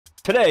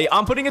Today,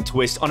 I'm putting a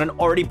twist on an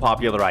already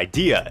popular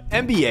idea,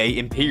 NBA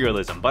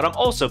Imperialism, but I'm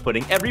also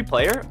putting every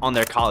player on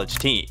their college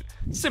team,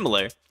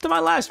 similar to my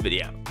last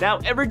video. Now,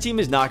 every team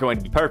is not going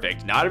to be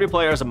perfect. Not every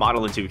player is a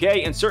model in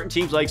 2K, and certain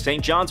teams like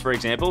St. John's, for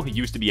example, who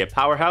used to be a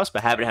powerhouse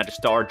but haven't had a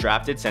star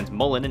drafted since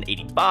Mullen in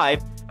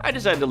 '85, I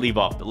decided to leave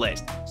off the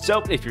list.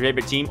 So, if your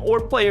favorite team or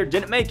player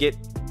didn't make it,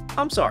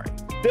 I'm sorry.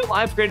 Still,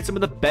 I've created some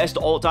of the best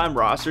all-time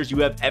rosters you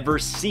have ever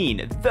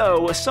seen,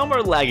 though some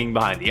are lagging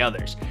behind the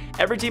others.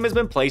 Every team has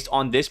been placed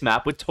on this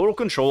map with total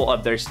control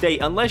of their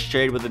state unless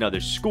shared with another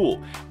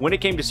school. When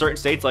it came to certain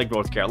states like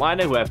North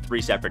Carolina, who have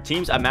 3 separate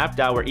teams, I mapped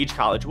out where each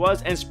college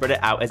was and spread it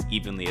out as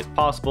evenly as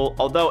possible,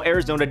 although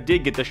Arizona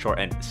did get the short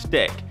end of the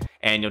stick.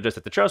 And you'll just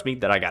have to trust me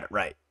that I got it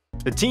right.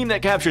 The team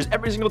that captures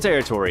every single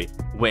territory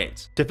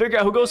wins. To figure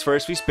out who goes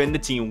first, we spin the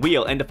team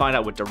wheel, and to find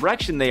out what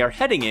direction they are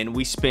heading in,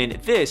 we spin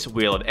this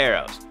wheel of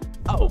arrows.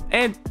 Oh,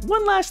 and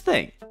one last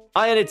thing.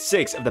 I added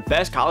 6 of the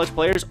best college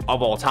players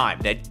of all time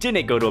that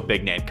didn't go to a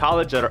big name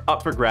college that are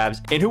up for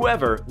grabs, and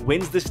whoever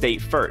wins the state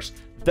first,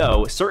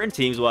 though certain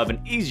teams will have an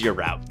easier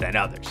route than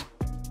others.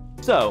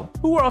 So,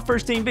 who will our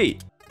first team be?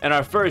 And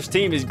our first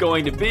team is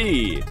going to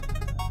be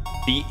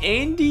the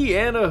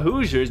Indiana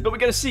Hoosiers, but we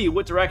gotta see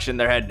what direction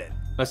they're heading in.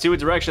 Let's see what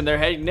direction they're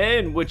heading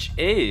in, which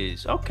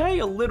is, okay,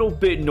 a little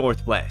bit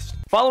northwest.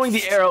 Following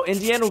the arrow,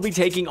 Indiana will be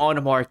taking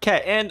on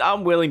Marquette, and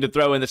I'm willing to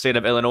throw in the state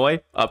of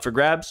Illinois up for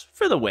grabs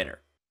for the winner.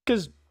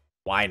 Because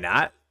why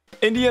not?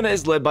 Indiana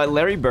is led by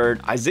Larry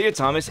Bird, Isaiah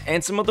Thomas,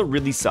 and some other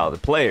really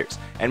solid players.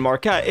 And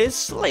Marquette is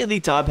slightly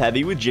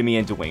top-heavy with Jimmy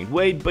and Dwayne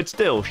Wade, but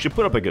still should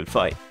put up a good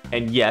fight.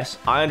 And yes,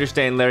 I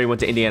understand Larry went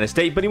to Indiana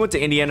State, but he went to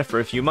Indiana for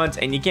a few months,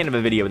 and you can't have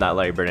a video without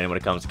Larry Bird in when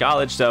it comes to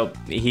college, so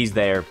he's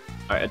there.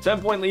 Alright, a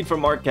 10-point lead for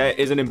Marquette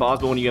isn't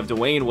impossible when you have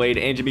Dwayne Wade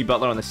and Jimmy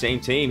Butler on the same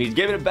team. He's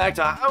giving it back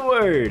to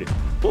Howard.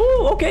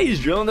 Ooh, okay, he's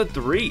drilling the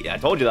 3. I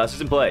told you that's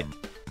just in play.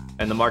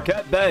 And the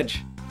Marquette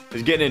bench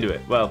is getting into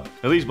it. Well,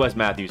 at least Wes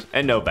Matthews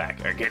and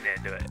Novak are getting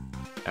into it.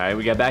 Alright,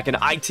 we got back into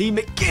IT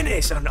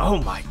McGinnis. And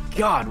oh my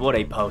god, what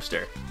a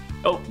poster.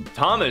 Oh,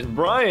 Thomas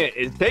Bryant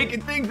is taking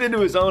things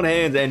into his own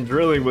hands and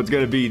drilling what's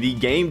going to be the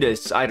game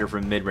decider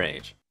from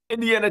mid-range.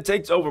 Indiana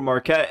takes over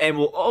Marquette and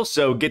will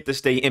also get to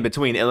stay in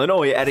between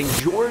Illinois, adding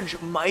George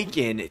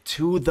Mikan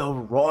to the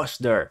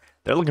roster.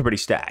 They're looking pretty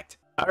stacked.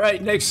 All right,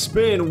 next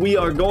spin, we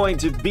are going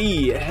to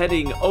be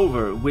heading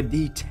over with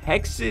the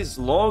Texas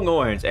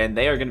Longhorns, and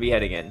they are going to be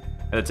heading in.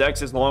 And the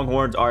Texas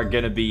Longhorns are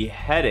going to be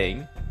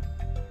heading,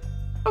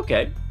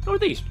 okay,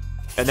 northeast.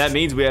 And that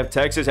means we have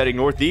Texas heading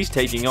northeast,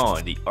 taking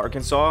on the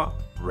Arkansas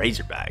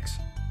Razorbacks.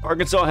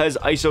 Arkansas has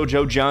ISO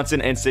Joe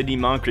Johnson and Sidney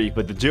Moncrief,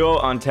 but the duo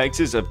on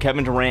Texas of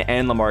Kevin Durant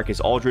and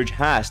LaMarcus Aldridge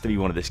has to be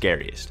one of the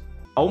scariest.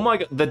 Oh my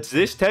god,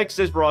 this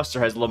Texas roster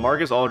has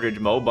LaMarcus Aldridge,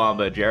 Mo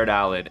Bamba, Jared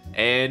Allen,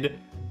 and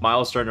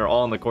Miles Turner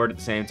all on the court at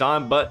the same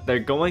time, but they're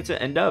going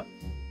to end up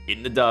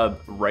getting the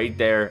dub right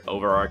there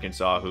over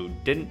Arkansas, who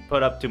didn't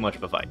put up too much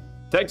of a fight.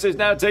 Texas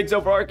now takes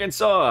over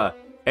Arkansas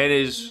and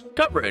is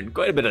covering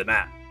quite a bit of the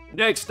map.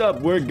 Next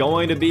up, we're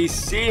going to be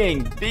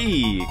seeing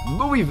the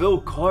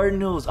Louisville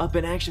Cardinals up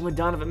in action with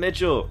Donovan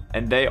Mitchell.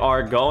 And they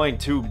are going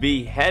to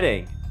be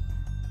heading,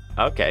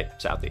 okay,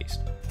 southeast.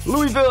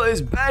 Louisville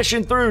is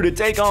bashing through to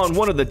take on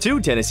one of the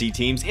 2 Tennessee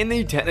teams in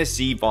the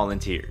Tennessee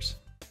Volunteers.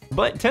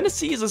 But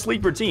Tennessee is a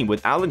sleeper team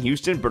with Allen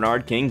Houston,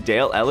 Bernard King,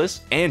 Dale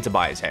Ellis, and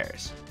Tobias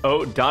Harris.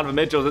 Oh, Donovan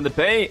Mitchell's in the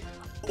paint.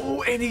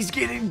 Oh, and he's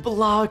getting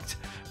blocked.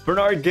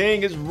 Bernard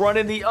King is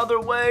running the other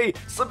way,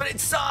 slipping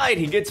inside.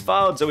 He gets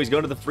fouled, so he's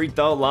going to the free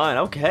throw line.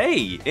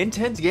 Okay,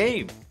 intense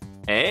game.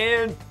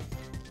 And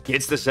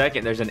gets the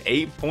second. There's an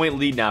 8-point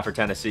lead now for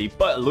Tennessee,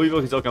 but Louisville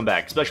can still come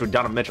back, especially with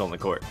Donovan Mitchell on the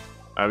court.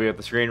 All right, we got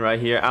the screen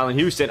right here. Allen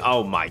Houston.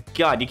 Oh my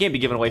god, you can't be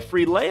giving away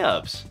free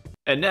layups.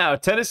 And now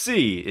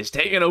Tennessee is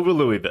taking over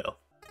Louisville.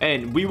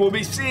 And we will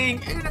be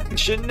seeing in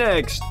action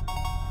next.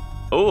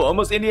 Oh,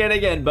 almost Indiana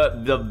again,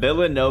 but the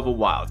Villanova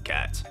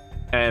Wildcats.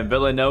 And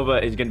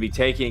Villanova is going to be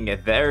taking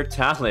their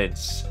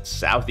talents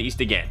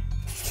southeast again.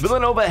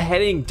 Villanova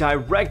heading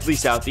directly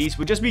southeast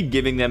would just be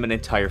giving them an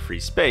entire free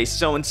space.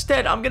 So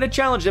instead, I'm going to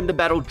challenge them to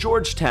battle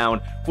Georgetown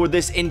for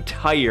this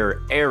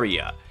entire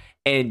area.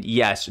 And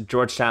yes,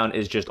 Georgetown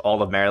is just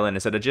all of Maryland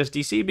instead of just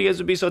DC because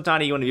it would be so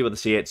tiny you wouldn't be able to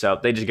see it. So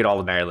they just get all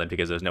of Maryland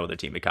because there's no other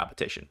team in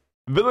competition.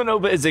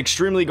 Villanova is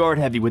extremely guard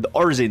heavy with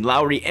Arzin,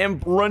 Lowry, and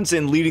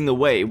Brunson leading the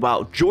way,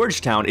 while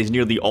Georgetown is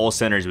nearly all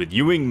centers with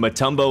Ewing,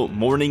 Mutombo,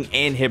 Mourning,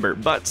 and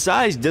Hibbert, but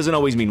size doesn't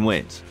always mean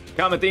wins.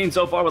 Common theme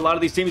so far with a lot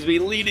of these teams be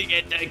leading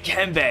it to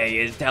Kembe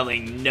is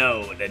telling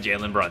no to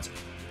Jalen Brunson.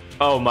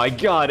 Oh my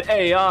god,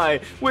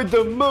 AI with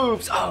the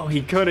moves. Oh,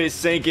 he couldn't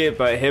sink it,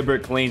 but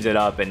Hibbert cleans it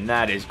up, and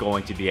that is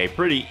going to be a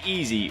pretty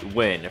easy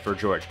win for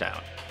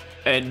Georgetown.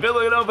 And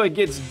Villanova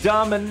gets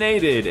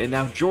dominated, and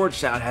now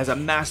Georgetown has a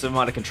massive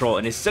amount of control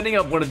and is setting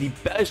up one of the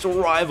best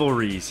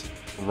rivalries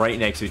right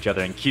next to each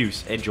other in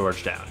Cuse and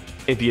Georgetown.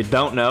 If you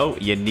don't know,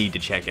 you need to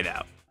check it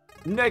out.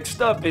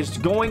 Next up is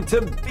going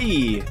to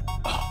be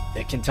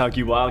the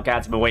Kentucky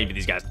Wildcats. I've been waiting for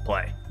these guys to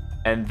play.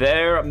 And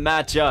their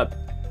matchup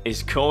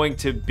is going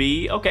to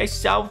be, okay,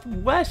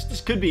 Southwest.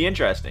 This could be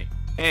interesting.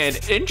 And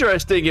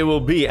interesting it will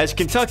be, as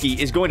Kentucky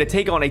is going to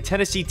take on a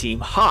Tennessee team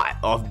hot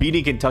off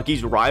beating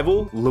Kentucky's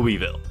rival,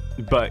 Louisville.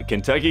 But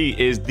Kentucky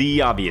is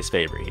the obvious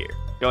favorite here.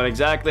 Going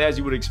exactly as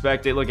you would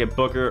expect it. Look at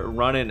Booker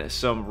running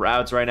some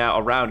routes right now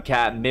around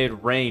Cat,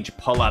 mid-range,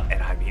 pull-up,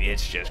 and I mean,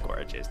 it's just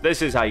gorgeous.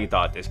 This is how you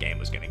thought this game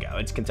was going to go.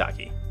 It's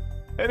Kentucky.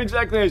 And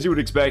exactly as you would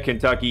expect,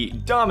 Kentucky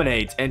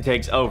dominates and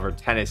takes over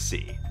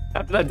Tennessee.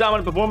 After that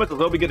dominant performance,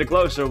 let's hope we get a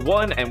closer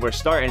one, and we're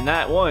starting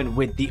that one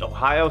with the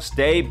Ohio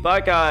State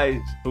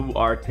Buckeyes, who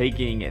are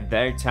taking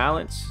their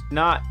talents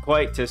not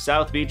quite to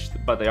South Beach,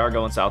 but they are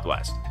going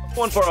southwest.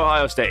 One for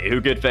Ohio State, who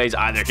could face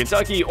either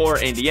Kentucky or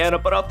Indiana,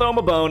 but I'll throw them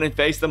a bone and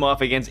face them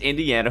off against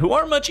Indiana, who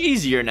are much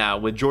easier now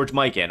with George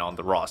Mikan on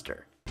the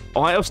roster.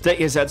 Ohio State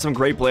has had some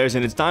great players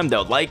in its time,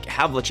 though, like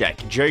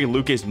Havlicek, Jerry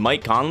Lucas,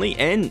 Mike Conley,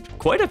 and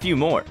quite a few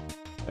more.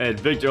 And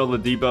Victor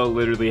Oladipo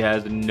literally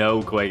has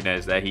no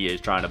quickness that he is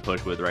trying to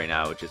push with right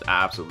now, which is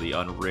absolutely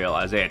unreal.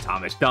 Isaiah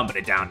Thomas dumping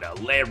it down to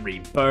Larry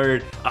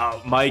Bird.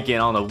 Mike in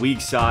on the weak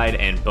side,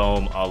 and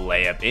boom, a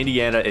layup.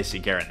 Indiana is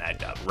securing that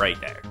dub right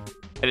there.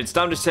 And it's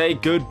time to say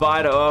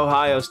goodbye to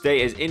Ohio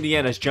State, as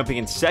Indiana's jumping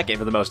in second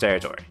for the most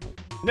territory.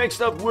 Next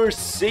up, we're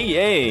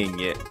seeing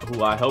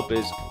who I hope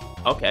is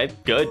okay,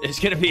 good. It's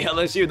going to be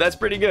LSU. That's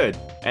pretty good.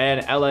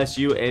 And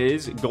LSU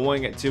is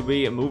going to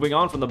be moving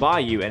on from the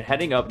Bayou and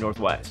heading up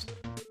northwest,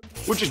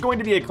 which is going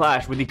to be a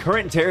clash with the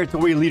current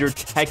territory leader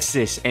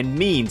Texas, and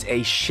means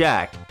a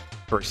Shaq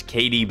versus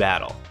KD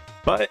battle.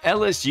 But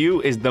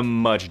LSU is the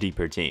much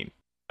deeper team.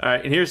 All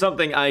right, and here's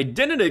something I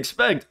didn't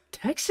expect.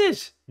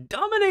 Texas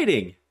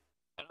dominating.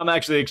 I'm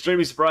actually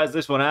extremely surprised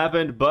this one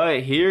happened,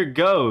 but here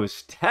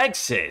goes.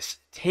 Texas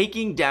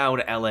taking down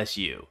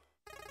LSU.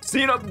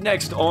 Seen up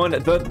next on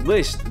the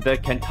list, the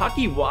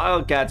Kentucky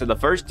Wildcats are the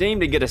first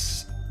team to get a...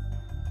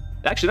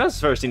 Actually, that's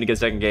the first team to get a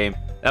second game.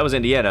 That was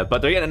Indiana,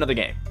 but they're getting another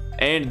game.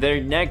 And their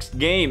next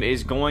game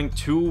is going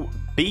to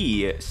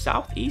be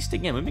Southeast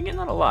again. We've been getting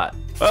that a lot.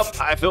 Well,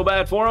 I feel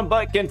bad for them,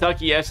 but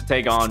Kentucky has to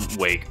take on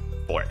Wake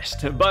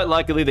Forest. But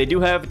luckily, they do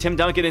have Tim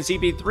Duncan and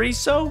CP3,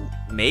 so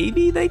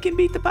maybe they can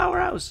beat the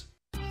powerhouse.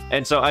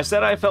 And so I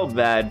said I felt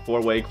bad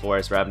for Wake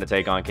Forest for having to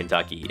take on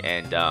Kentucky.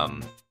 And,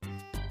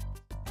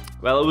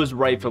 well, it was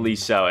rightfully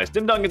so, as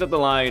Tim Duncan's at the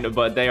line,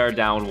 but they are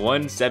down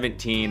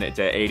 117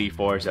 to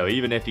 84. So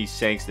even if he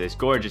sinks this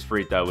gorgeous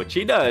free throw, which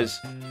he does,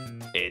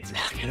 it's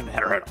not going to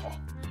matter at all.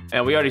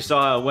 And we already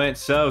saw how it went,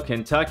 so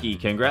Kentucky,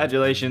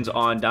 congratulations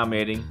on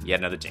dominating yet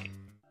another team.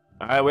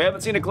 All right, we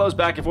haven't seen a close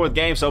back and forth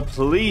game, so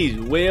please,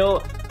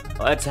 Will,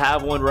 let's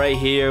have one right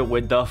here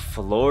with the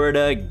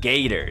Florida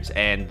Gators.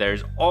 And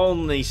there's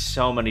only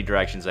so many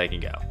directions they can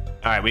go.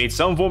 All right, we need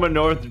some form of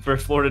north for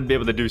Florida to be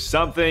able to do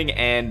something,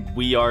 and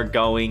we are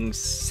going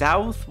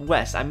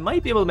southwest. I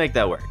might be able to make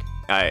that work.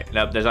 All right,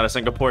 nope, there's not a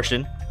single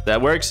portion that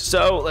works,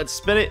 so let's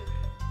spin it.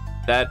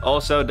 That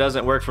also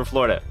doesn't work for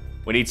Florida.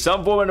 We need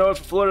some form of north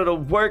for Florida to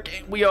work,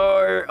 and we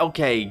are,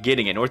 okay,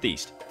 getting it,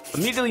 northeast.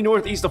 Immediately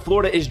northeast of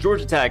Florida is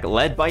Georgia Tech,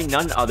 led by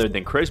none other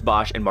than Chris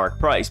Bosh and Mark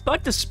Price.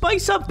 But to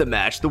spice up the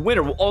match, the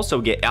winner will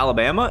also get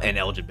Alabama and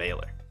Elgin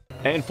Baylor.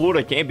 And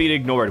Florida can't be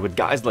ignored with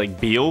guys like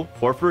Beal,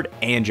 Horford,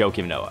 and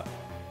Joakim Noah.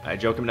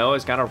 Joakim Noah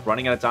is kind of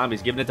running out of time.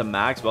 He's giving it to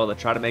Maxwell to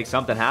try to make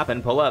something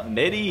happen. Pull up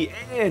midi,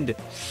 and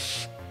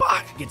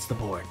Bosh gets the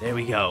board. There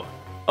we go.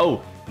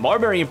 Oh,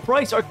 Marbury and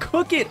Price are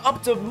cooking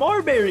up to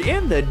Marbury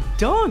in the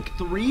dunk.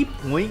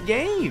 3-point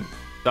game.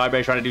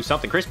 Marbury trying to do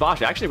something. Chris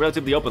Bosh, actually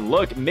relatively open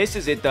look,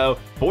 misses it though.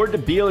 Board to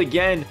Beal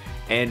again,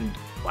 and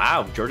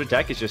wow, Georgia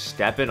Tech is just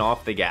stepping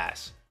off the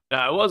gas.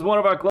 It was one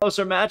of our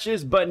closer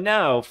matches, but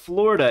now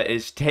Florida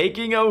is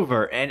taking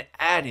over and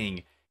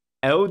adding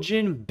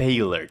Elgin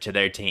Baylor to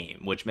their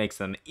team, which makes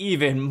them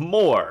even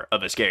more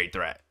of a scary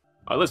threat.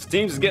 Our list of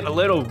teams is getting a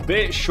little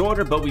bit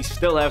shorter, but we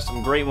still have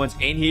some great ones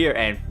in here.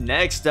 And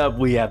next up,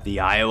 we have the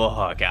Iowa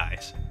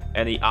Hawkeyes.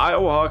 And the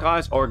Iowa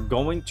Hawkeyes are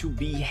going to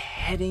be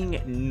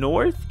heading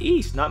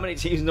northeast. Not many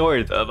teams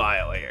north of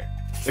Iowa here.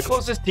 The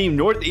closest team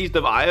northeast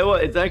of Iowa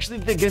is actually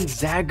the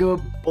Gonzaga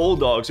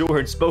Bulldogs, who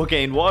are in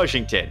Spokane,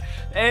 Washington.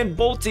 And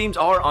both teams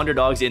are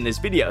underdogs in this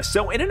video.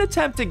 So in an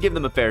attempt to give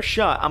them a fair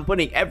shot, I'm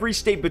putting every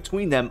state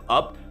between them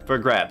up for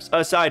grabs,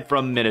 aside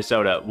from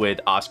Minnesota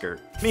with Oscar.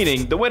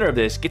 Meaning the winner of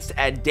this gets to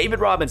add David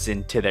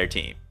Robinson to their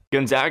team.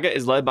 Gonzaga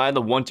is led by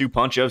the 1-2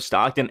 punch of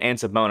Stockton and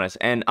Sabonis.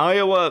 And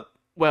Iowa,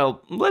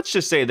 well, let's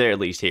just say they're at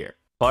least here.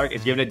 Clark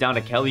is giving it down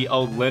to Kelly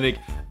Olynyk,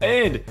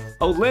 and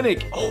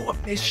Olynyk, oh,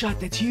 a missed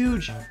shot, that's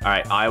huge. All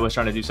right, Iowa's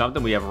trying to do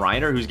something. We have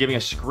Reiner, who's giving a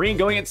screen,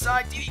 going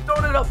inside, DD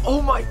throwing it up.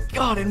 Oh my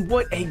God, and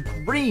what a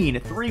green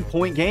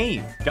 3-point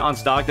game. John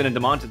Stockton and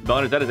DeMontis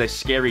Sabonis, that is a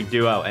scary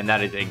duo, and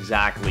that is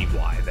exactly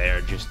why they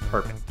are just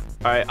perfect.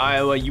 All right,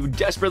 Iowa, you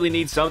desperately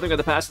need something with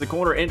the pass to the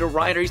corner into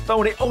Reiner. He's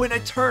throwing it, oh, and a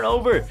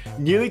turnover.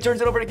 Nearly turns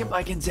it over again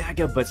by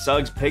Gonzaga, but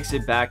Suggs picks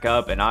it back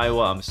up, and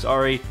Iowa, I'm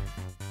sorry,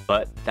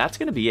 but that's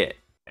gonna be it.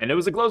 And it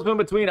was a close one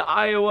between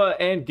Iowa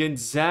and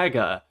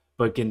Gonzaga,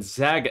 but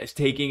Gonzaga is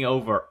taking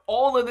over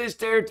all of this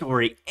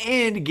territory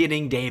and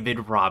getting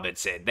David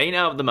Robinson. They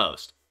now have the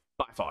most,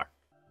 by far.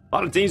 A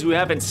lot of teams we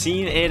haven't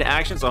seen in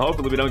action, so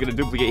hopefully we don't get a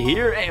duplicate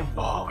here. And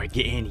oh, we're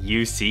getting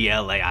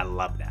UCLA. I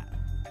love that.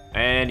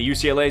 And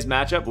UCLA's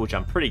matchup, which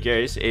I'm pretty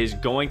curious, is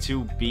going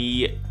to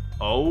be,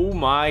 oh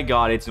my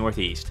god, it's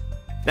Northeast.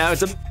 Now,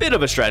 it's a bit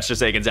of a stretch to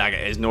say Gonzaga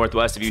is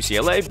northwest of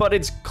UCLA, but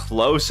it's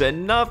close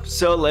enough,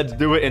 so let's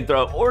do it and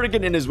throw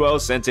Oregon in as well,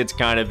 since it's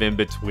kind of in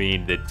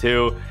between the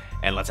two.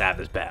 And let's have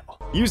this battle.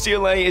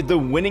 UCLA is the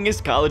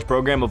winningest college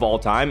program of all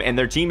time, and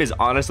their team is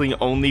honestly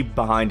only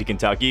behind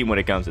Kentucky when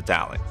it comes to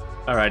talent.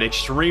 All right,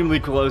 extremely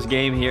close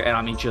game here, and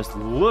I mean, just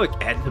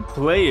look at the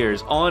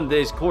players on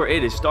this court.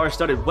 It is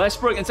star-studded.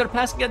 Westbrook, instead of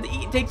passing out the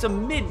Eaton, takes a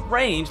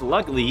mid-range.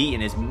 Luckily,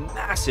 Eaton is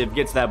massive,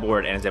 gets that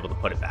board, and is able to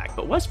put it back.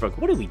 But Westbrook,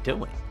 what are we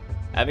doing?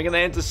 Having in the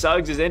hands of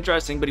Suggs is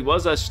interesting, but he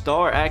was a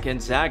star at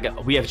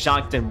Gonzaga. We have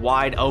Shonkton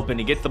wide open.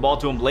 He gets the ball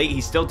to him late.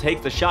 He still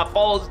takes the shot,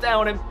 falls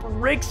down, and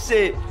bricks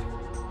it.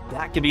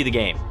 That could be the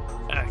game.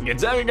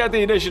 Gonzaga got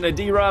the addition of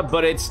D-Rob,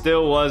 but it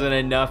still wasn't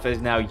enough, as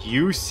now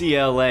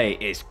UCLA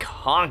is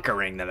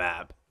conquering the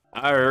map.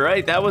 All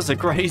right, that was a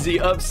crazy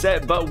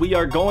upset, but we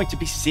are going to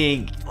be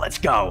seeing, let's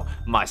go,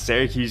 my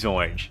Syracuse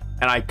Orange.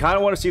 And I kind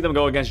of want to see them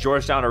go against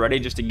Georgetown already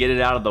just to get it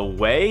out of the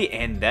way,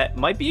 and that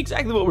might be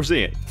exactly what we're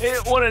seeing.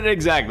 It wouldn't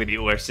exactly be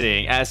what we're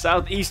seeing, as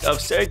southeast of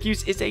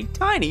Syracuse is a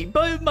tiny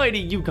but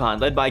mighty UConn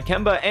led by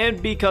Kemba,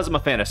 and because I'm a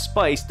fan of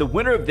Spice, the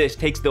winner of this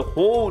takes the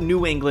whole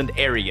New England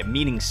area,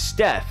 meaning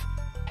Steph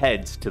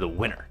heads to the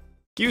winner.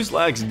 Cuse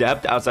lacks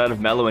depth outside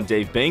of Melo and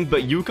Dave Bing,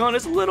 but UConn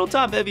is a little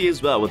top-heavy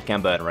as well with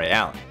Kemba and Ray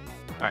Allen.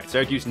 All right,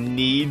 Syracuse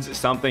needs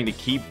something to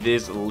keep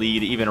this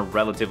lead even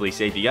relatively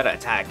safe. You gotta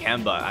attack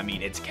Kemba. I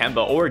mean, it's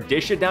Kemba, or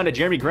dish it down to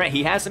Jeremy Grant.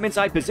 He has some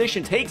inside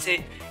position, takes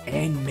it,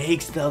 and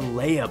makes the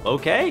layup.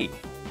 Okay.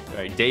 All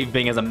right, Dave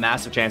Bing has a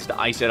massive chance to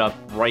ice it up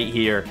right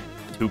here.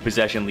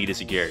 2-possession lead is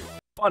secured.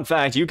 Fun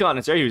fact, UConn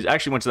and Syracuse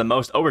actually went to the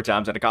most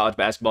overtimes in a college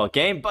basketball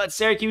game, but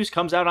Syracuse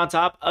comes out on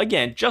top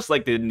again, just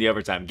like they did in the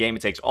overtime game.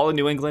 It takes all of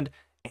New England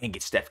and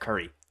gets Steph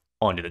Curry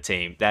onto the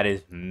team. That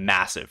is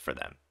massive for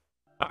them.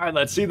 All right,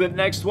 let's see the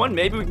next one.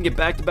 Maybe we can get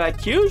back-to-back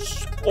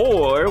Qs,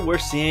 or we're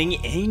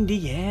seeing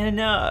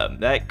Indiana.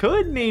 That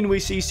could mean we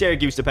see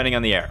Syracuse, depending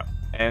on the arrow.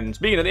 And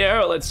speaking of the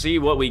arrow, let's see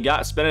what we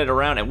got. Spin it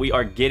around, and we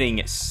are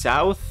getting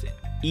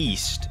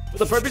southeast. For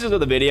the purposes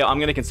of the video, I'm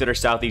going to consider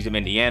southeast of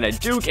Indiana,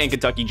 Duke, and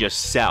Kentucky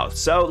just south.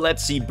 So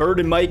let's see Bird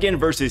and Mikan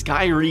versus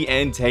Kyrie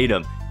and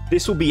Tatum.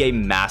 This will be a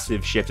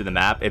massive shift in the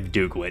map if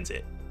Duke wins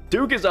it.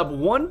 Duke is up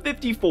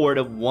 154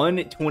 to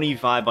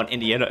 125 on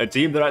Indiana, a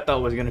team that I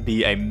thought was going to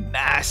be a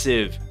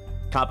massive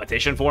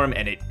competition for him,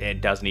 and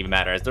it doesn't even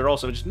matter, as they're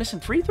also just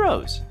missing free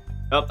throws.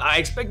 Well, I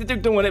expected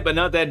Duke to win it, but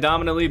not that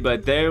dominantly,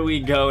 but there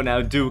we go.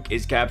 Now Duke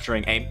is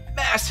capturing a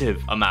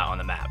massive amount on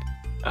the map.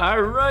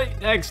 All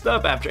right, next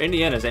up, after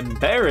Indiana's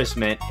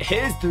embarrassment,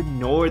 is the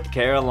North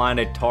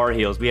Carolina Tar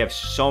Heels. We have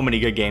so many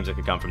good games that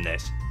could come from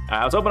this.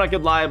 I was hoping I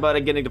could lie about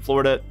it getting to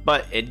Florida,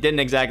 but it didn't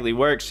exactly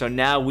work, so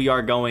now we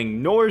are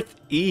going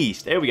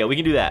northeast. There we go, we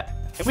can do that.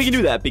 And we can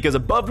do that because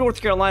above North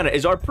Carolina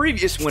is our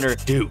previous winner,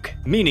 Duke,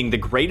 meaning the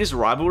greatest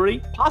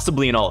rivalry,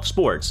 possibly in all of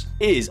sports,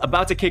 is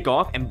about to kick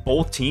off, and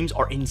both teams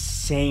are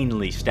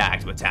insanely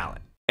stacked with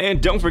talent.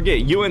 And don't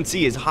forget, UNC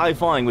is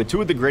high-flying with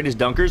 2 of the greatest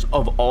dunkers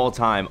of all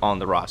time on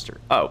the roster.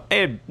 Oh,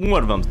 and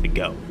one of them's the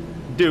GOAT.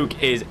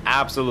 Duke is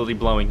absolutely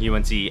blowing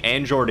UNC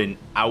and Jordan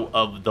out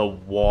of the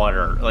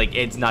water. Like,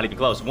 it's not even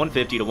close.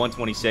 150 to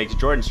 126.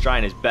 Jordan's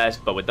trying his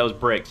best, but with those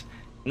bricks,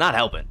 not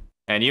helping.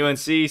 And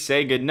UNC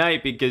say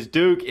goodnight because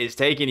Duke is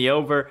taking you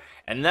over.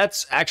 And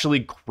that's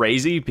actually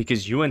crazy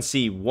because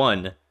UNC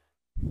won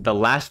the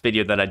last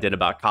video that I did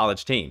about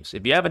college teams.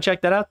 If you haven't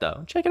checked that out,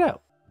 though, check it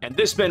out. And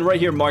this spin right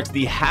here marks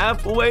the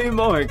halfway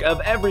mark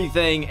of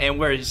everything. And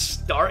we're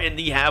starting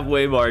the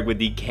halfway mark with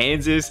the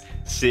Kansas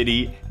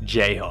City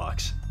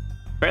Jayhawks.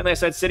 Apparently I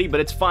said city, but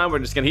it's fine. We're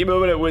just going to keep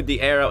moving it with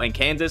the arrow, and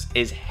Kansas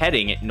is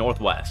heading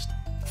northwest,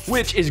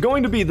 which is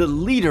going to be the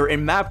leader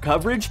in map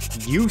coverage,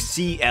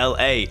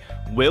 UCLA.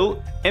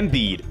 Will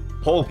Embiid,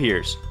 Paul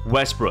Pierce,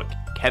 Westbrook,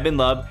 Kevin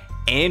Love,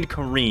 and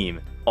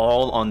Kareem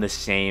all on the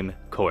same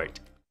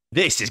court.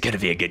 This is going to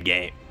be a good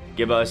game.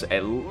 Give us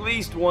at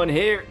least one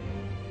here.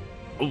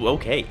 Oh,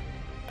 okay.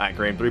 All right,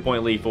 Kareem,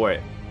 3-point lead for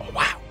it. Oh,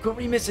 wow.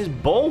 Kareem misses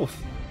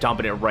both.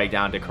 Dumping it right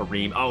down to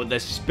Kareem. Oh, the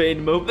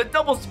spin move, the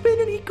double spin,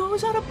 and he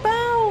goes out of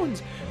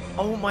bounds.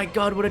 Oh my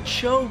God, what a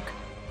choke.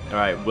 All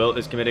right, Wilt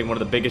is committing one of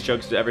the biggest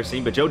chokes we've ever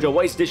seen, but JoJo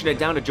White's dishing it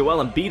down to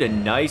Joel Embiid. A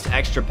nice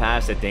extra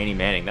pass at Danny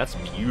Manning. That's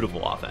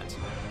beautiful offense.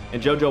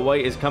 And JoJo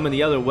White is coming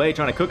the other way,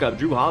 trying to cook up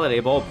Drew Holiday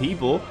of all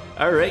people.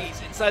 All right,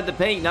 he's inside the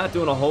paint, not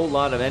doing a whole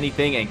lot of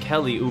anything. And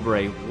Kelly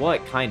Oubre,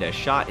 what kind of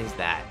shot is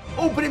that?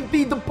 Open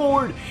Embiid the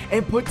board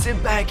and puts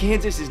it back.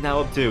 Kansas is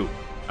now up 2.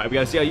 All right, we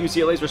got to see how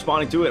UCLA is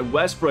responding to it.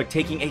 Westbrook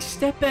taking a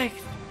step back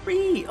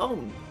 3.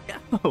 Oh,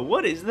 no.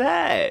 What is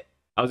that?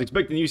 I was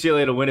expecting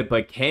UCLA to win it,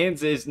 but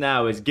Kansas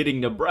now is getting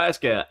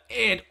Nebraska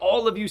and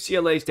all of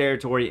UCLA's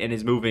territory and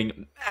is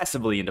moving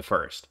massively into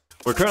first.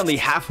 We're currently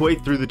halfway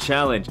through the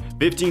challenge.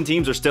 15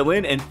 teams are still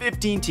in, and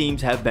 15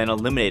 teams have been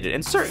eliminated,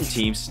 and certain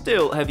teams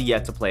still have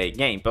yet to play a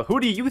game. But who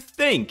do you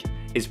think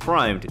is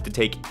primed to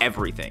take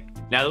everything?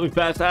 Now that we've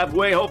passed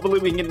halfway, hopefully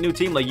we can get a new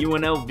team like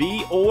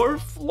UNLV or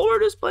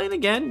Florida's playing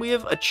again. We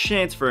have a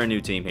chance for a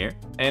new team here.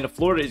 And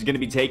Florida is going to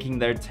be taking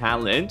their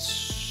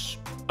talents.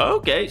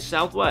 Okay,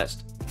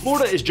 Southwest.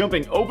 Florida is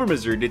jumping over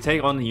Missouri to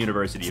take on the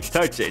University of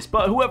Texas,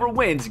 but whoever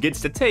wins gets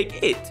to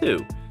take it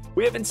too.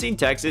 We haven't seen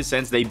Texas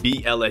since they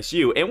beat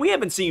LSU, and we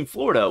haven't seen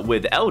Florida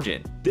with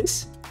Elgin.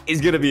 This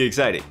is going to be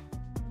exciting.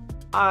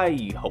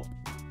 I hope.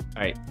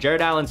 All right,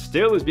 Jared Allen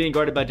still is being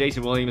guarded by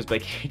Jason Williams,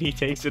 but he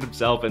takes it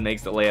himself and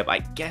makes the layup. I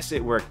guess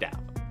it worked out.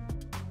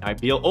 All right,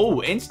 Beal.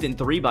 Oh, instant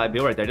three by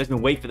Beal right there.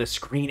 Doesn't wait for the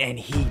screen, and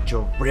he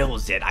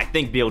drills it. I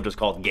think Beal just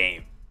called the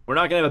game. We're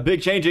not going to have a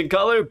big change in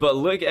color, but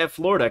look at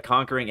Florida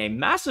conquering a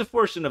massive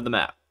portion of the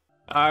map.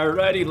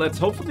 Alrighty, let's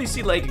hopefully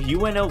see like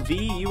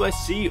UNLV,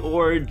 USC,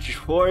 or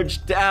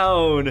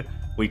Georgetown.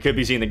 We could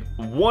be seeing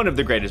one of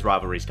the greatest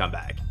rivalries come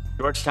back.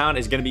 Georgetown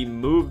is going to be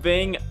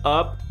moving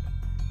up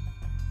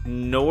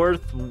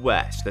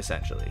northwest,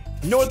 essentially.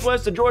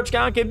 Northwest of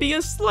Georgetown can be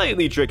a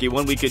slightly tricky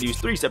one. We could use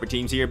 3 separate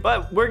teams here,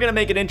 but we're going to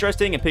make it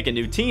interesting and pick a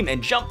new team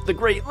and jump the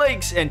Great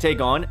Lakes and take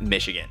on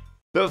Michigan.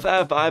 The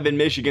Fab Five in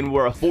Michigan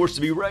were a force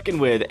to be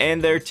reckoned with,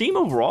 and their team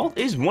overall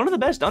is one of the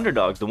best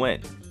underdogs to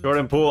win.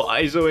 Jordan Poole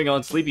isoing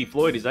on Sleepy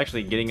Floyd. He's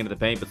actually getting into the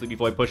paint, but Sleepy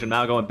Floyd pushing him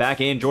out, going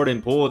back in.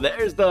 Jordan Poole,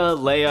 there's the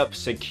layup,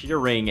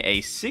 securing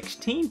a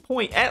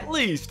 16-point, at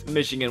least,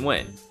 Michigan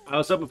win. I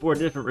was hoping for a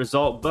different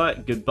result,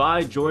 but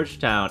goodbye,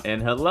 Georgetown,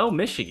 and hello,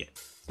 Michigan.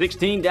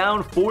 16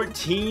 down,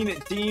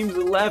 14 teams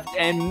left,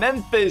 and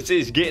Memphis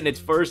is getting its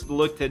first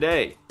look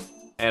today.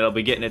 And it'll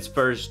be getting its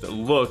first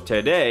look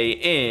today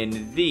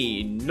in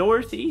the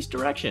northeast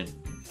direction,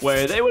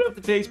 where they would have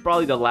to face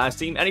probably the last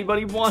team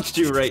anybody wants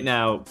to right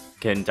now,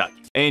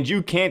 Kentucky. And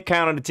you can't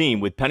count on a team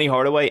with Penny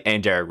Hardaway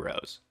and Derrick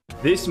Rose.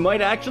 This might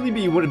actually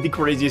be one of the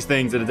craziest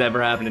things that has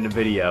ever happened in a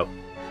video.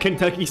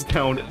 Kentucky's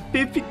down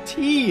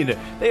 15.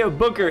 They have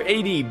Booker,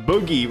 AD,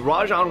 Boogie,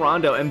 Rajon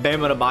Rondo, and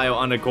Bam Adebayo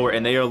on the court,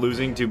 and they are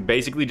losing to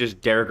basically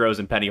just Derrick Rose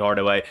and Penny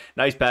Hardaway.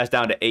 Nice pass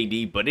down to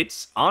AD, but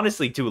it's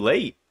honestly too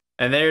late.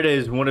 And there it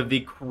is, one of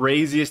the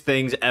craziest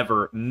things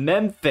ever.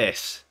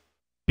 Memphis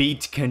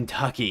beats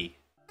Kentucky.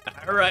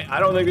 All right, I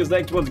don't think this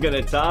next one's going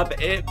to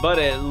top it, but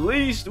at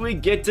least we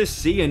get to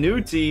see a new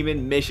team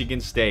in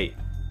Michigan State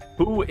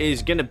who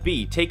is going to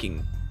be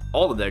taking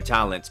all of their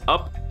talents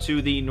up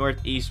to the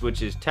northeast,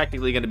 which is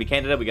technically going to be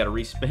Canada. We got to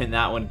respin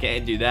that one.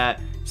 Can't do that.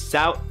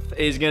 South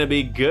is going to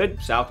be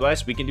good.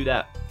 Southwest, we can do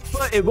that.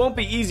 But it won't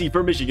be easy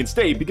for Michigan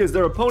State because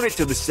their opponent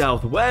to the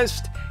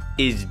southwest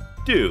is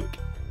Duke.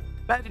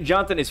 Magic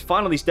Johnson is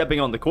finally stepping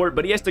on the court,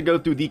 but he has to go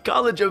through the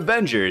College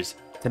Avengers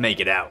to make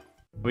it out.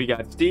 We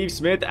got Steve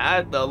Smith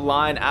at the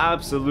line,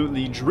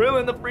 absolutely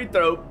drilling the free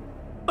throw,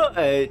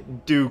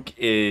 but Duke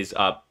is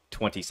up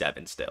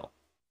 27 still.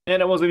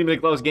 And it wasn't even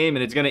a close game,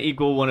 and it's going to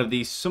equal one of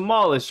the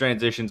smallest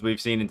transitions we've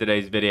seen in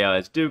today's video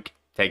as Duke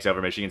takes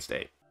over Michigan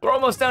State. We're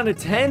almost down to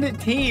 10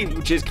 teams,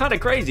 which is kind of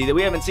crazy that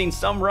we haven't seen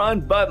some run,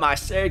 but my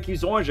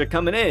Syracuse Orange are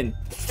coming in.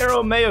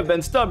 Arrow may have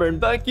been stubborn,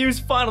 but Cuse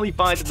finally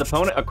finds its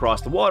opponent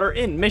across the water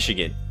in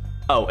Michigan.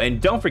 Oh,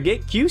 and don't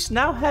forget, Cuse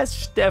now has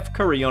Steph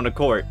Curry on the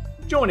court,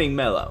 joining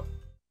Melo.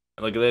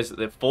 Look at this,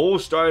 the full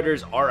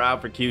starters are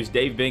out for Cuse.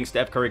 Dave Bing,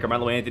 Steph Curry,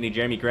 Carmelo Anthony,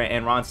 Jeremy Grant,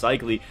 and Ron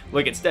Cycli.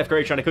 Look at Steph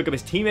Curry trying to cook up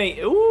his teammate.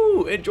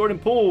 Ooh, and Jordan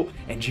Poole,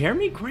 and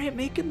Jeremy Grant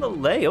making the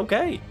lay,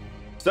 okay.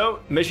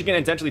 So, Michigan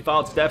intentionally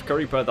fouled Steph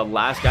Curry, for the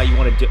last guy you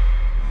want to do.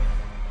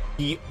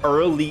 He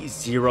early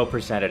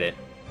 0%ed it.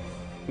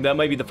 That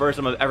might be the first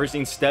time I've ever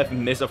seen Steph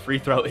miss a free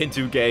throw in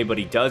 2K, but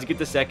he does get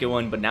the second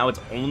one, but now it's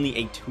only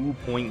a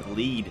 2-point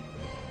lead.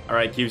 All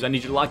right, Cuse, I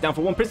need you to lock down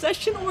for one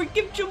possession or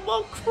give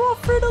Jamal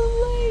Crawford a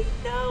lay.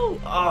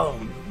 No. Oh,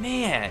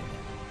 man.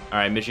 All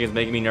right, Michigan's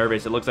making me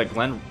nervous. It looks like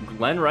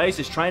Glenn Rice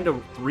is trying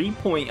to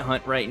 3-point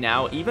hunt right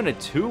now. Even a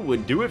 2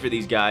 would do it for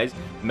these guys.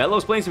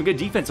 Melo's playing some good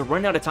defense. They're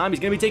running out of time. He's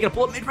going to be taking a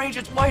pull-up mid-range.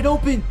 It's wide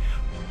open.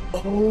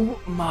 Oh,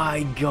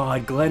 my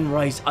God. Glenn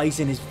Rice, ice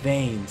in his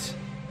veins.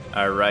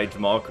 All right,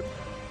 Jamal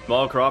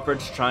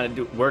Crawford's trying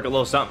to work a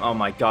little something. Oh,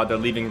 my God. They're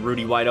leaving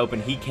Rudy wide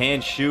open. He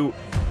can shoot,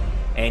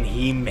 and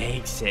he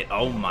makes it.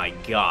 Oh, my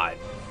God.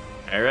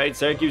 All right,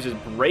 Syracuse is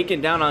breaking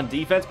down on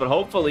defense, but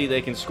hopefully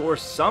they can score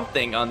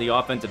something on the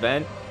offensive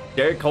end.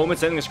 Derek Coleman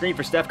setting the screen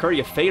for Steph Curry,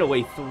 a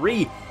fadeaway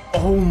 3.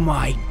 Oh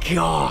my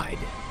God.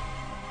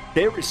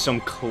 There is some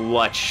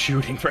clutch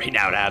shooting right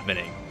now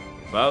happening.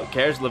 Well,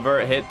 Karis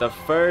LeVert hit the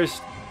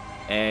first,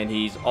 and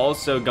he's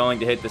also going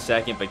to hit the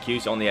second, but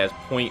Cuse only has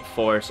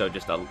 0.4, so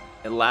just a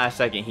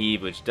last-second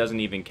heave, which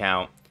doesn't even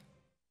count.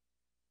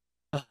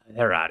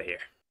 They're out of here.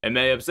 It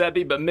may upset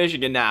me, but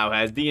Michigan now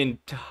has the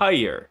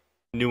entire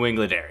New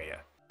England area.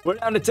 We're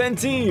down to 10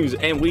 teams,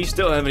 and we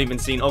still haven't even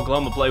seen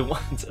Oklahoma play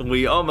once.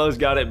 We almost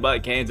got it,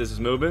 but Kansas is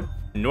moving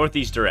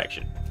northeast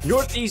direction.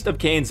 Northeast of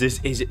Kansas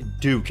is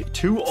Duke,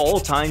 2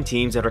 all-time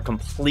teams that are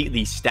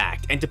completely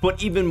stacked. And to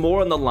put even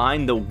more on the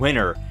line, the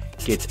winner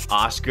gets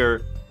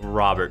Oscar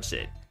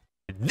Robertson.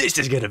 This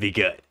is going to be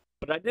good.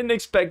 But I didn't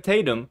expect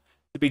Tatum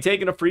to be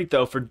taking a free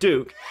throw for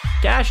Duke,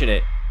 cashing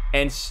it,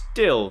 and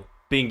still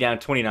being down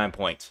 29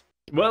 points.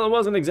 Well, it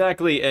wasn't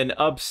exactly an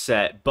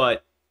upset,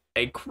 but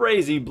A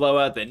crazy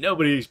blowout that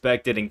nobody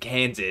expected, and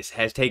Kansas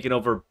has taken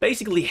over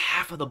basically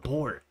half of the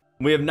board.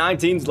 We have 9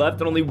 teams left,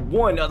 and only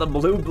one of the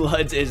Blue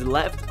Bloods is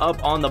left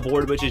up on the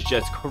board, which is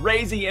just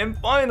crazy. And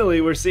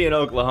finally, we're seeing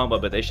Oklahoma,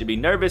 but they should be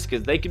nervous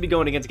because they could be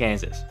going against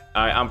Kansas.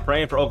 All right, I'm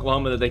praying for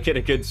Oklahoma that they get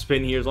a good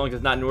spin here. As long as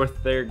it's not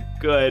North, they're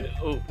good.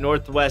 Oh,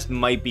 Northwest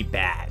might be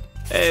bad.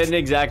 And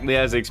exactly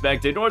as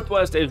expected,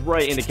 Northwest is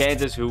right into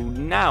Kansas, who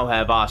now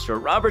have Oscar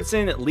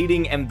Robertson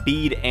leading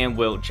Embiid and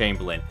Wilt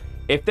Chamberlain.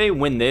 If they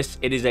win this,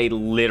 it is a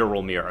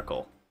literal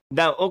miracle.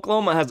 Now,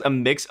 Oklahoma has a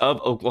mix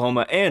of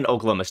Oklahoma and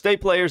Oklahoma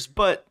State players,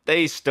 but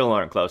they still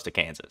aren't close to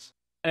Kansas.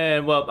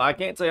 And, well, I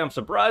can't say I'm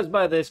surprised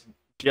by this,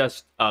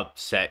 just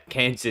upset.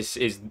 Kansas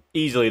is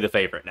easily the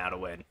favorite now to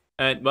win.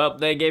 And, well,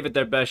 they gave it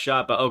their best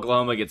shot, but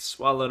Oklahoma gets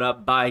swallowed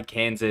up by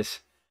Kansas.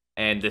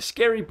 And the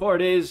scary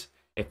part is,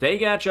 if they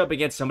match up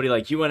against somebody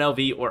like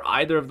UNLV or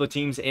either of the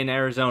teams in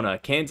Arizona,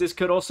 Kansas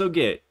could also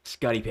get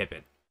Scottie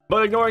Pippen.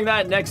 But ignoring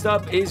that, next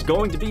up is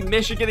going to be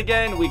Michigan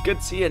again. We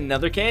could see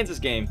another Kansas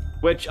game,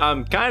 which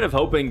I'm kind of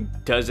hoping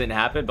doesn't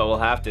happen, but we'll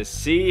have to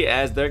see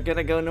as they're going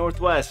to go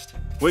Northwest,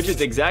 which is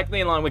exactly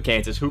in line with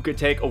Kansas, who could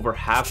take over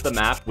half the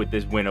map with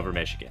this win over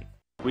Michigan.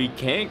 We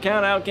can't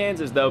count out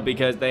Kansas, though,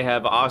 because they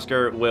have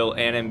Oscar, Will,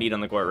 and Embiid on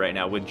the court right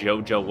now with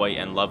JoJo White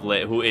and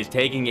Lovelit, who is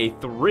taking a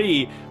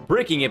 3,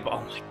 bricking it.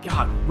 Oh, my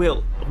God,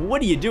 Will,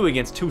 what do you do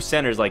against 2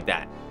 centers like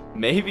that?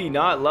 Maybe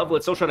not.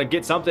 Lovelit still trying to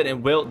get something,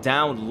 and Wilt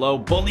down low.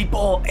 Bully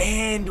ball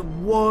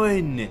and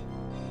 1.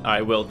 All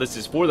right, Wilt, this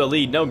is for the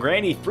lead. No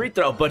granny free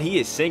throw, but he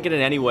is sinking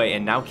it anyway,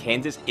 and now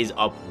Kansas is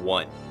up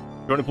 1.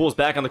 Jordan Poole's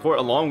back on the court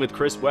along with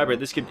Chris Webber.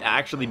 This could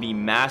actually be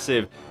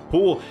massive.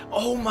 Poole,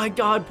 oh my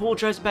God, Poole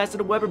tries to pass it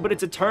to Webber, but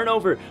it's a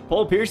turnover.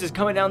 Paul Pierce is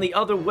coming down the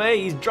other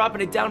way. He's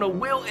dropping it down to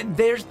Will, and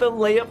there's the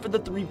layup for the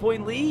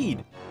 3-point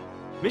lead.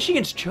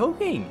 Michigan's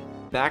choking.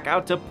 Back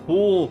out to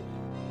Poole.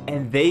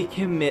 And they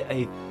commit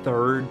a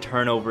 3rd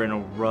turnover in a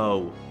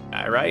row.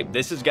 All right,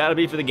 this has got to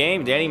be for the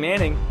game. Danny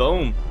Manning,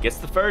 boom, gets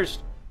the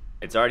first.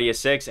 It's already a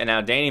 6, and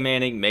now Danny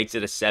Manning makes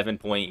it a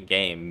 7-point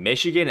game.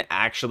 Michigan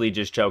actually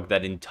just choked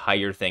that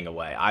entire thing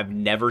away. I've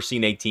never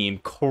seen a team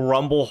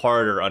crumble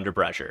harder under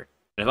pressure.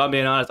 And if I'm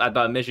being honest, I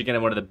thought Michigan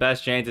had one of the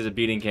best chances of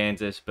beating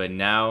Kansas, but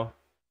now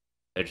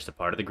they're just a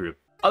part of the group.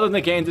 Other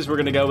than Kansas, we're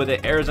going to go with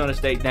it. Arizona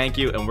State, thank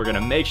you. And we're going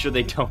to make sure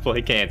they don't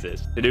play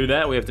Kansas. To do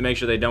that, we have to make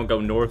sure they don't go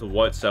north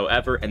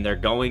whatsoever. And they're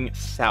going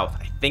south.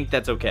 I think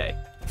that's okay.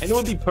 And it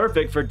would be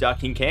perfect for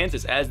ducking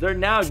Kansas, as they're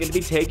now going to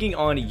be taking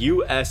on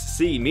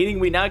USC.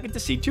 Meaning we now get to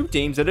see 2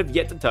 teams that have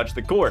yet to touch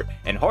the court.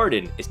 And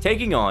Harden is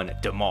taking on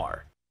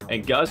DeMar.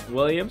 And Gus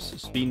Williams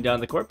speeding down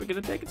the court, but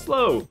going to take it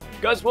slow.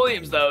 Gus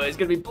Williams, though, is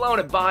going to be blowing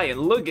it by.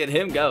 And look at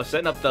him go,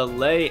 setting up the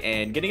lay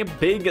and getting a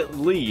big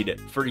lead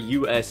for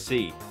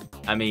USC.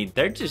 I mean,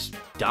 they're just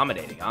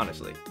dominating,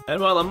 honestly. And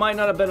while it might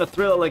not have been a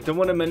thrill like the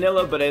one in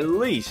Manila, but at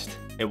least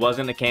it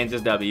wasn't a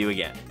Kansas W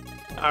again.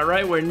 All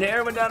right, we're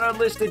narrowing down our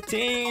list of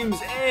teams,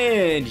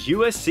 and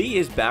USC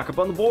is back up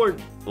on the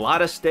board. A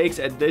lot of stakes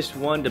at this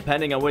one,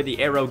 depending on where the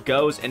arrow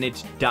goes, and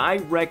it's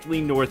directly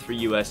north for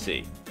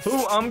USC,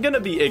 who I'm going to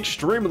be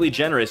extremely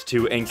generous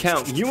to and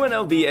count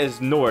UNLV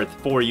as north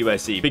for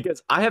USC,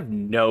 because I have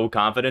no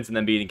confidence in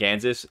them beating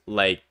Kansas,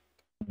 like,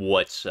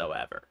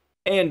 whatsoever.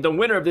 And the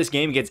winner of this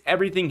game gets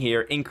everything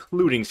here,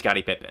 including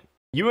Scottie Pippen.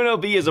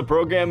 UNLV is a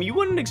program you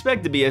wouldn't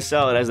expect to be as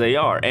solid as they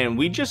are, and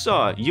we just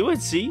saw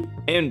USC,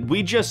 and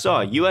we just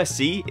saw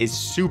USC is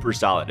super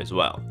solid as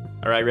well.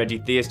 All right, Reggie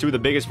Theus, 2 of the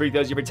biggest free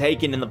throws you've ever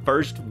taken in the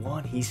first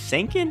one. He's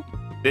sinking.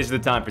 This is the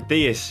time for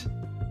Theus,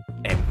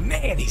 and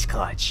man, he's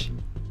clutch.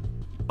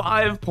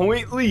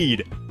 5-point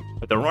lead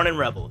with the running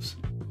Rebels.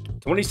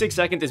 26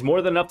 seconds is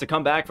more than enough to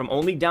come back from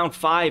only down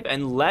 5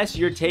 unless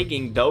you're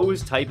taking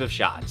those type of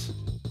shots.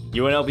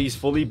 UNLV's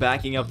fully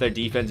backing up their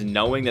defense,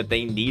 knowing that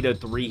they need a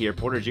 3 here.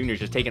 Porter Jr. is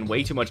just taking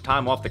way too much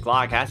time off the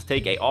clock. Has to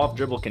take a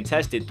off-dribble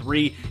contested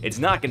 3. It's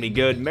not going to be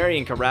good.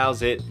 Marion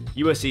corrals it.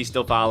 USC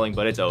still fouling,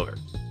 but it's over.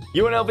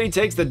 UNLV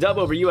takes the dub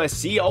over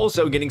USC,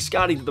 also getting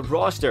Scottie to the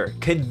roster.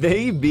 Could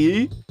they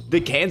be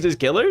the Kansas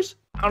Killers?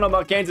 I don't know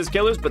about Kansas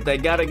Killers, but they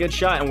got a good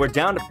shot, and we're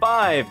down to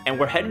 5, and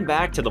we're heading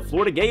back to the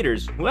Florida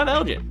Gators, who have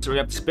Elgin. So we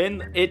have to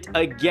spin it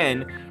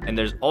again, and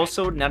there's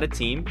also not a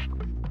team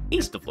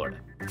east of Florida.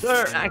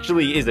 There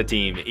actually is a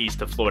team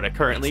east of Florida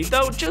currently,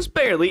 though just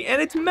barely, and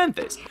it's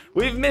Memphis.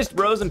 We've missed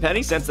Rose and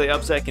Penny since they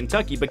upset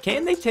Kentucky, but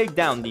can they take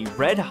down the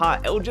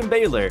red-hot Elgin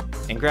Baylor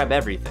and grab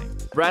everything?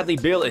 Bradley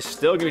Beal is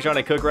still going to be trying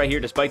to cook right here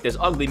despite this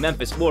ugly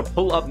Memphis floor.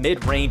 Pull-up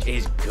mid-range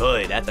is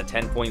good. That's a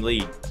 10-point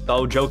lead.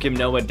 Oh, Joakim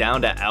Noah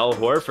down to Al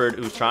Horford,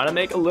 who's trying to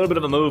make a little bit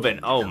of a move, and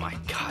oh my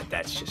God,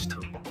 that's just...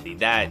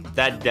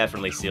 That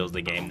definitely seals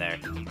the game there.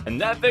 And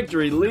that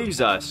victory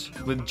leaves us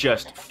with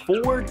just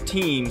 4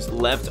 teams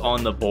left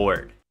on the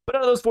board. But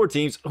out of those 4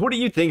 teams, who do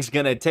you think's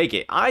gonna take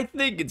it? I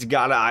think it's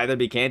gotta either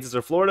be Kansas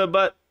or Florida,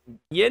 but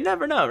you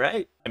never know,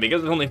 right? And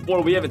because there's only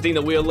 4, we haven't seen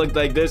the wheel look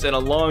like this in a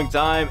long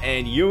time,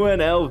 and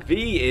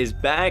UNLV is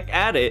back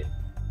at it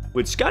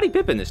with Scottie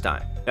Pippen this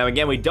time. Now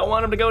again, we don't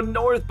want them to go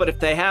north, but if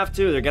they have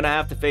to, they're gonna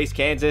have to face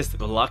Kansas.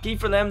 Lucky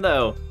for them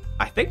though,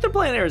 I think they're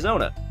playing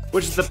Arizona.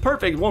 which is the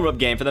perfect warm-up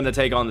game for them to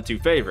take on the two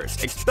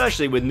favorites,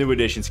 especially with new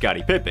addition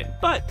Scottie Pippen.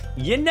 But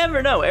you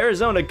never know,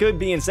 Arizona could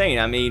be insane.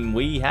 I mean,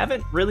 we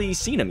haven't really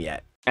seen them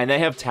yet. And they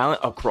have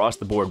talent across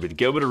the board with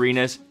Gilbert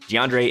Arenas,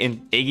 DeAndre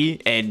Ayton,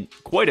 Iggy, and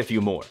quite a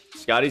few more.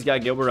 Scotty's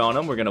got Gilbert on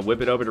him. We're going to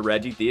whip it over to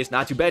Reggie. Theus,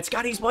 not too bad.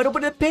 Scotty's wide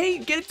open in the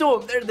paint. Get it to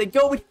him. There they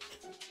go.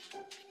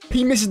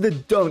 He misses the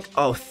dunk.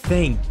 Oh,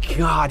 thank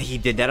God he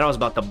did that. I was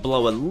about to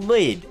blow a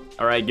lid.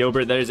 All right,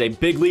 Gilbert, there's a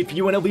big lead for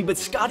UNLV, but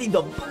Scotty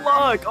the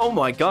block. Oh,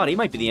 my God. He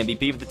might be the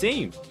MVP of the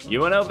team.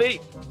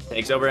 UNLV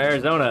takes over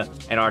Arizona,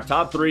 and our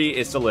top three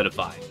is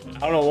solidified. I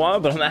don't know why,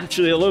 but I'm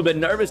actually a little bit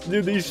nervous to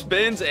do these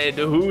spins and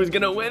who is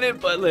going to win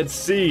it, but let's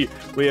see.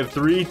 We have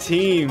 3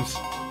 teams.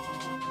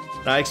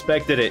 I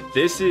expected it.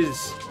 This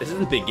is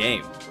a big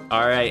game.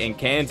 All right, in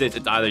Kansas,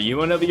 it's either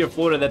UNLV or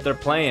Florida that they're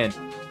playing,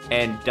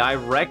 and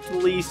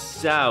directly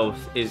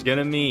south is going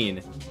to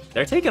mean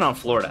they're taking on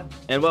Florida.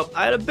 And, well,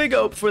 I had a big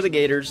hope for the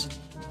Gators,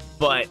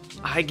 but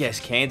I guess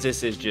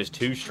Kansas is just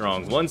too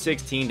strong.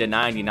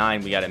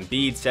 116-99. We got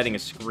Embiid setting a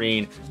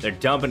screen. They're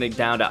dumping it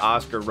down to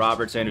Oscar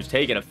Robertson, who's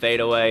taking a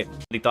fadeaway.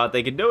 They thought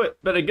they could do it.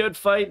 But a good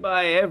fight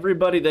by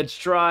everybody that's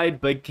tried.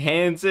 But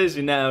Kansas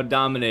now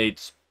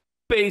dominates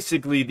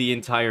basically the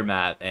entire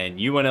map. And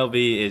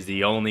UNLV is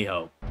the only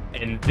hope.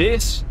 And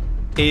this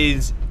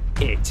is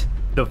it.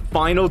 The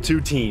final 2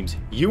 teams.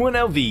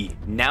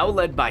 UNLV, now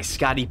led by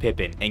Scottie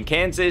Pippen. And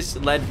Kansas,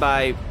 led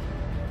by,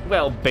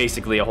 well,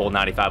 basically a whole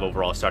 95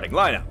 overall starting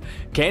lineup.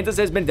 Kansas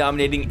has been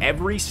dominating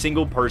every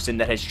single person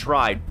that has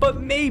tried,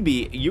 but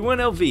maybe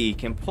UNLV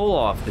can pull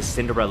off the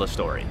Cinderella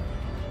story.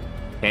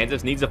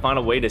 Kansas needs to find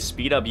a way to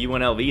speed up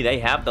UNLV. They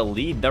have the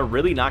lead. They're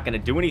really not going to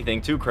do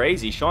anything too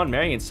crazy. Sean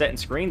Marion setting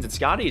screens, and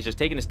Scotty is just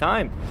taking his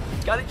time.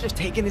 Scotty's just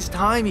taking his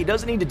time. He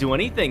doesn't need to do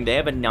anything. They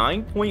have a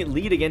 9-point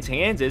lead against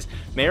Kansas.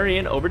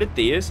 Marion over to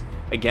Theus.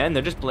 Again,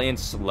 they're just playing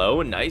slow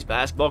and nice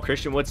basketball.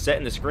 Christian Wood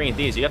setting the screen.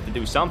 Theus, you have to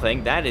do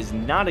something. That is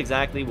not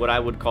exactly what I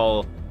would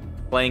call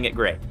playing it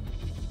great.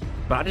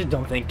 But I just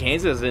don't think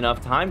Kansas has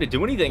enough time to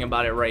do anything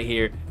about it right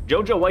here.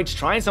 JoJo White's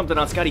trying something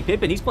on Scottie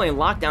Pippen. He's playing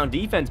lockdown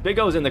defense. Big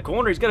O's in the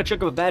corner. He's got to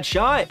chuck up a bad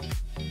shot.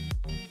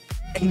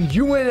 And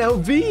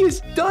UNLV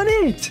has done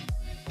it.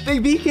 They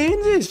beat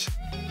Kansas.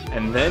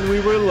 And then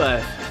we were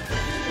left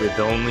with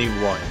only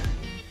one.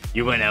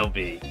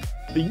 UNLV.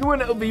 The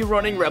UNLV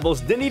Running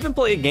Rebels didn't even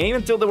play a game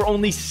until there were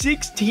only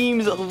 6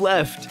 teams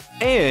left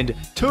and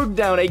took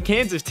down a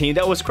Kansas team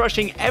that was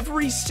crushing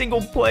every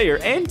single player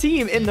and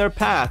team in their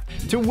path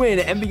to win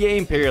NBA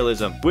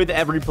Imperialism with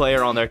every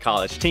player on their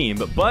college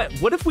team. But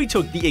what if we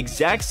took the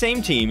exact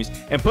same teams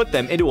and put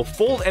them into a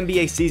full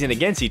NBA season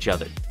against each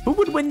other? Who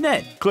would win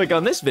then? Click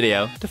on this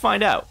video to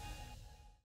find out.